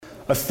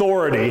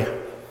Authority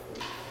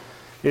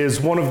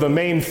is one of the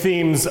main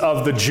themes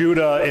of the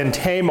Judah and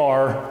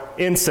Tamar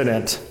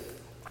incident.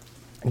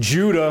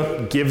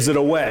 Judah gives it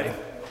away.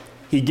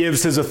 He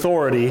gives his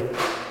authority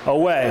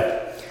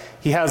away.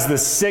 He has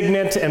this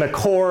signet and a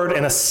cord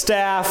and a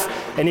staff,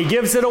 and he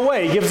gives it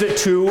away. He gives it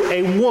to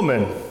a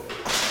woman.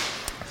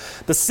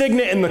 The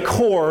signet and the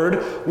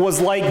cord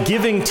was like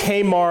giving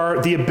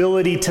Tamar the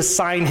ability to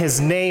sign his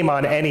name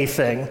on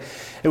anything.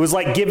 It was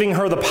like giving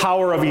her the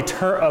power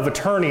of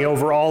attorney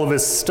over all of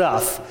his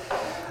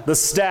stuff. The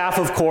staff,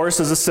 of course,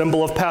 is a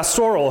symbol of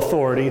pastoral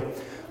authority.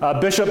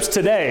 Bishops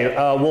today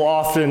will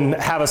often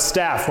have a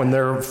staff when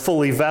they're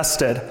fully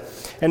vested,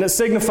 and it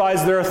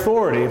signifies their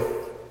authority.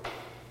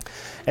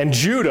 And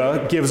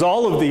Judah gives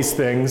all of these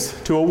things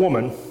to a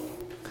woman.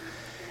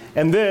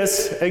 And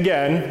this,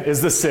 again,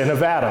 is the sin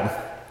of Adam.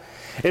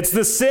 It's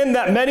the sin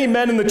that many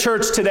men in the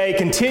church today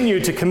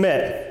continue to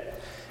commit,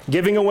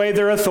 giving away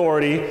their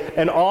authority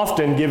and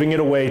often giving it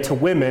away to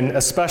women,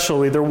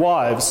 especially their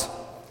wives.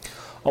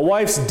 A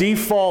wife's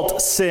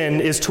default sin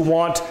is to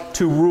want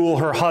to rule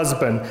her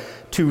husband,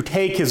 to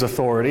take his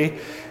authority,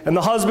 and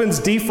the husband's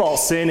default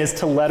sin is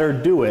to let her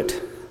do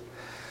it.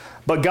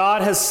 But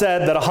God has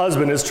said that a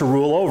husband is to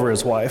rule over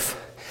his wife.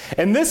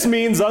 And this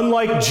means,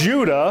 unlike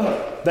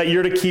Judah, that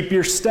you're to keep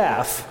your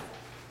staff.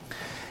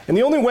 And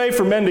the only way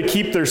for men to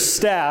keep their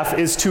staff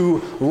is to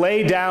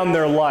lay down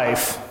their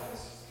life.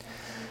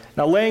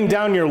 Now, laying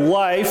down your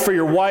life for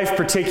your wife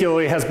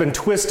particularly has been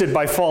twisted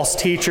by false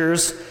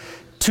teachers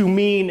to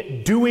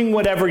mean doing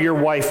whatever your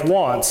wife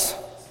wants.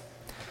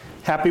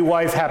 Happy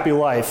wife, happy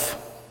life.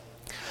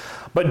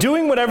 But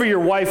doing whatever your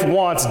wife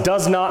wants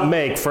does not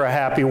make for a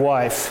happy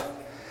wife.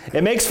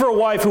 It makes for a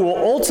wife who will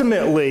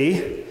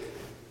ultimately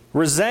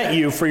resent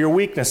you for your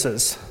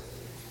weaknesses.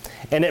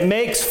 And it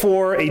makes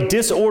for a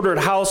disordered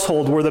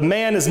household where the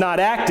man is not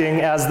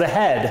acting as the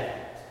head.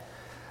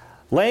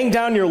 Laying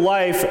down your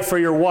life for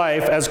your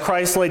wife, as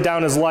Christ laid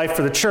down his life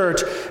for the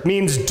church,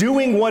 means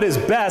doing what is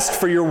best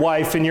for your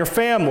wife and your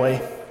family,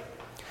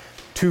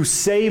 to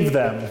save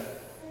them.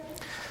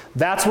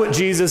 That's what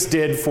Jesus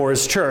did for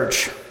his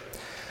church.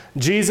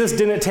 Jesus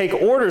didn't take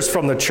orders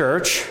from the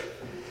church,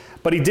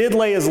 but he did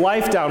lay his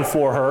life down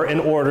for her in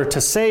order to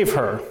save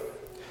her.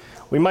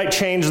 We might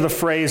change the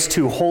phrase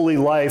to holy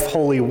life,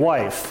 holy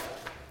wife.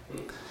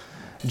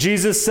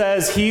 Jesus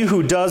says, "He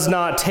who does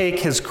not take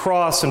his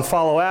cross and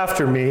follow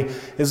after me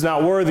is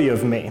not worthy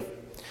of me.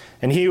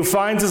 And he who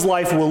finds his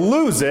life will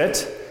lose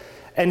it,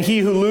 and he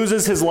who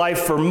loses his life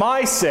for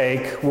my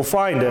sake will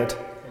find it."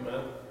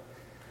 Amen.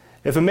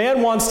 If a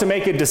man wants to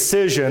make a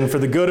decision for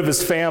the good of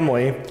his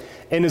family,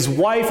 and his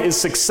wife is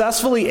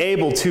successfully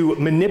able to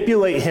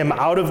manipulate him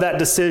out of that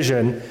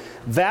decision,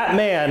 that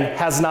man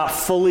has not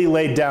fully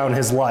laid down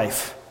his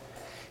life.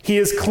 He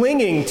is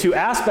clinging to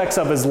aspects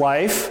of his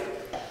life,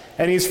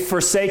 and he's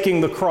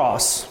forsaking the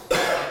cross.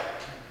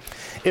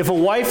 If a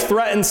wife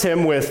threatens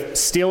him with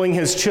stealing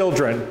his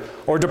children,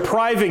 or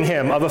depriving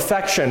him of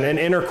affection and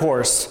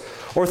intercourse,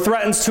 or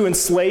threatens to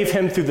enslave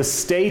him through the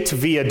state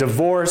via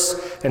divorce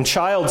and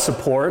child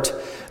support,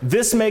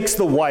 this makes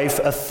the wife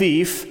a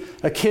thief,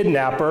 a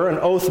kidnapper, an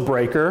oath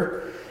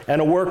breaker,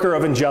 and a worker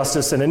of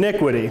injustice and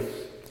iniquity.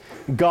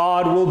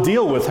 God will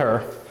deal with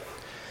her.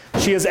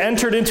 She has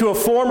entered into a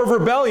form of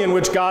rebellion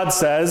which God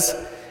says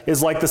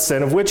is like the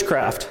sin of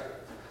witchcraft.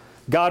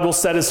 God will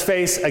set his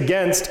face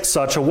against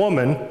such a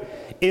woman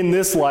in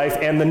this life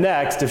and the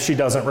next if she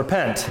doesn't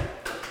repent.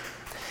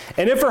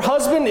 And if her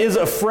husband is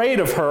afraid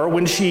of her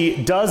when she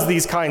does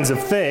these kinds of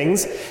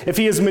things, if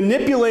he is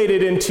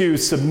manipulated into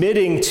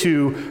submitting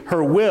to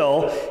her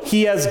will,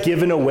 he has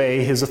given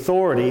away his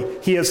authority.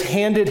 He has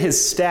handed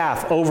his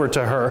staff over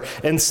to her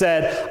and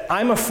said,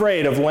 "I'm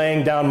afraid of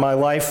laying down my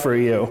life for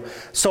you,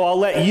 so I'll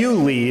let you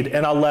lead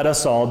and I'll let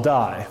us all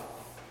die."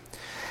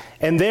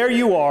 And there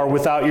you are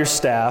without your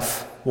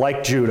staff,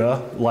 like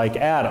Judah, like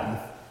Adam.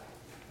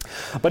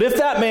 But if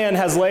that man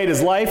has laid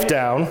his life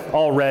down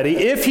already,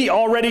 if he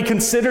already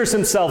considers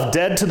himself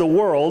dead to the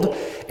world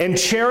and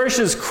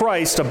cherishes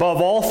Christ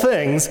above all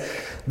things,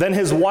 then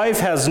his wife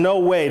has no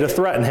way to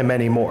threaten him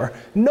anymore.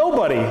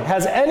 Nobody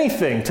has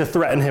anything to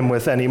threaten him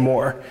with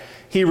anymore.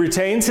 He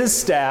retains his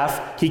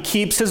staff, he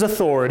keeps his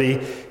authority,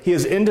 he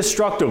is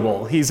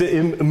indestructible, he's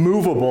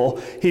immovable,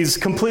 he's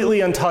completely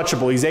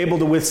untouchable, he's able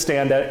to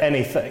withstand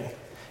anything.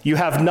 You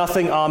have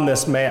nothing on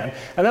this man.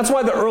 And that's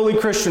why the early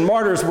Christian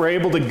martyrs were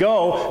able to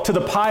go to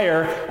the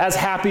pyre as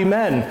happy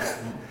men.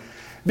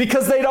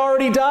 Because they'd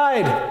already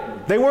died.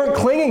 They weren't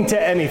clinging to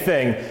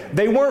anything.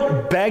 They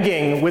weren't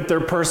begging with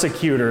their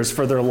persecutors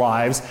for their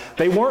lives.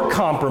 They weren't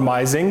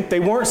compromising. They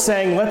weren't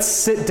saying, "Let's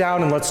sit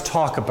down and let's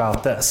talk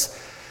about this."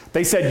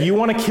 They said, "You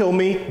want to kill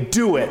me?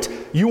 Do it.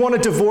 You want to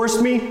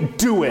divorce me?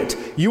 Do it.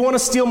 You want to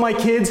steal my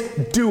kids?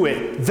 Do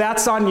it.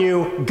 That's on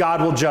you.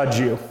 God will judge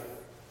you."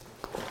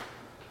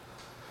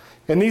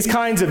 In these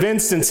kinds of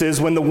instances,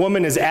 when the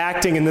woman is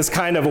acting in this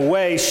kind of a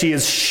way, she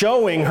is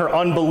showing her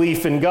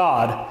unbelief in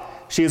God.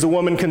 She is a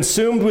woman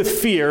consumed with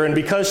fear, and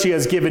because she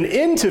has given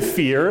in to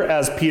fear,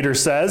 as Peter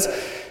says,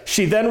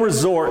 she then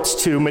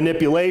resorts to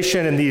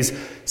manipulation and these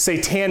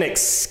satanic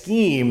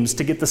schemes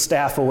to get the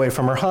staff away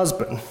from her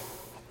husband.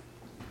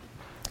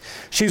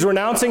 She's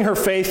renouncing her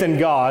faith in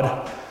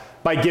God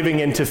by giving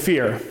in to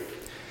fear.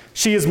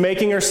 She is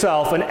making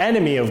herself an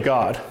enemy of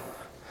God.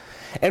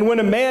 And when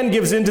a man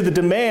gives in to the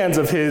demands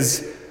of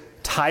his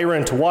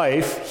tyrant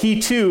wife,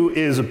 he too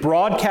is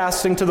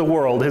broadcasting to the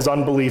world his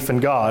unbelief in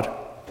God.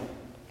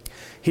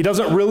 He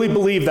doesn't really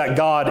believe that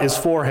God is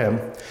for him.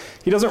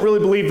 He doesn't really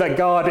believe that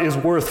God is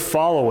worth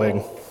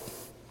following.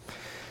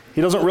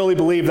 He doesn't really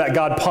believe that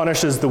God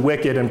punishes the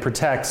wicked and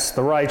protects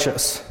the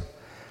righteous.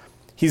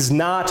 He's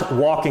not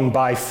walking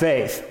by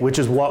faith, which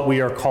is what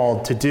we are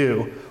called to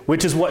do,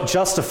 which is what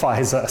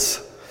justifies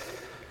us.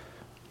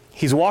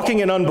 He's walking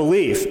in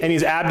unbelief, and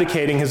he's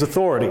abdicating his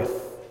authority.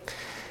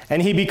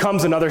 And he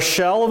becomes another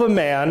shell of a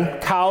man,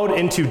 cowed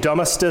into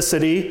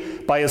domesticity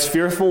by his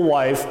fearful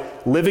wife,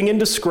 living in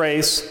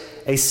disgrace,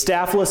 a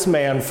staffless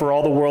man for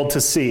all the world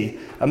to see,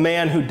 a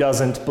man who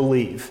doesn't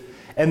believe.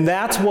 And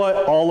that's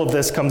what all of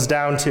this comes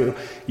down to.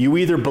 You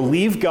either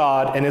believe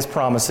God and his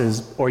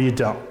promises, or you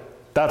don't.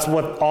 That's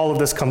what all of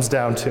this comes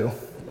down to.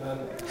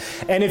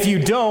 And if you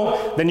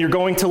don't, then you're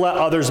going to let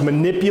others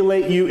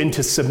manipulate you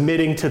into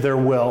submitting to their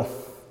will.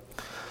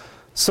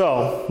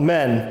 So,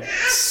 men,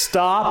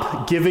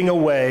 stop giving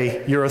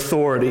away your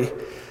authority.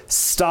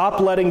 Stop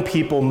letting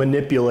people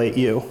manipulate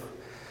you.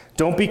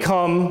 Don't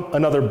become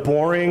another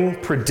boring,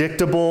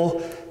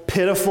 predictable,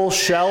 pitiful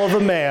shell of a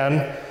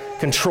man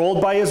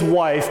controlled by his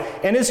wife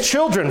and his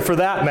children, for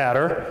that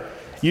matter.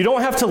 You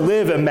don't have to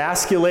live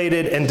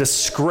emasculated and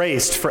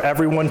disgraced for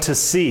everyone to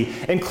see,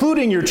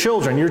 including your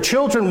children. Your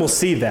children will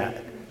see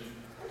that.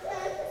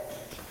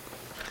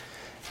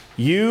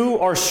 You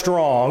are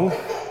strong.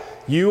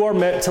 You are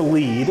meant to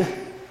lead.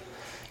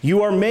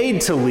 You are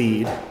made to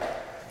lead.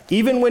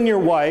 Even when your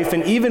wife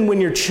and even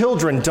when your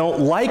children don't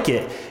like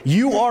it,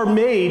 you are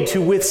made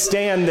to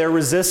withstand their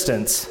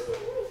resistance.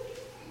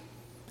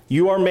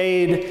 You are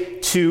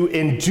made to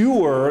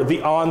endure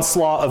the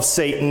onslaught of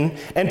Satan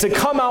and to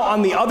come out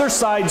on the other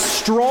side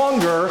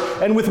stronger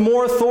and with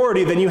more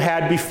authority than you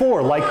had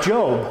before, like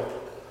Job.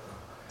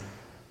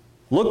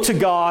 Look to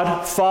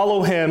God,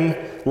 follow him,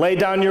 lay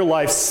down your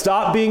life,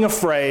 stop being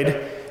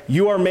afraid.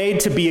 You are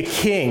made to be a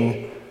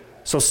king,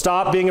 so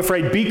stop being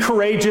afraid. Be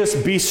courageous,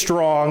 be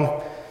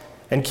strong,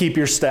 and keep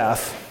your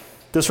staff.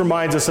 This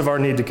reminds us of our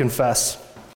need to confess.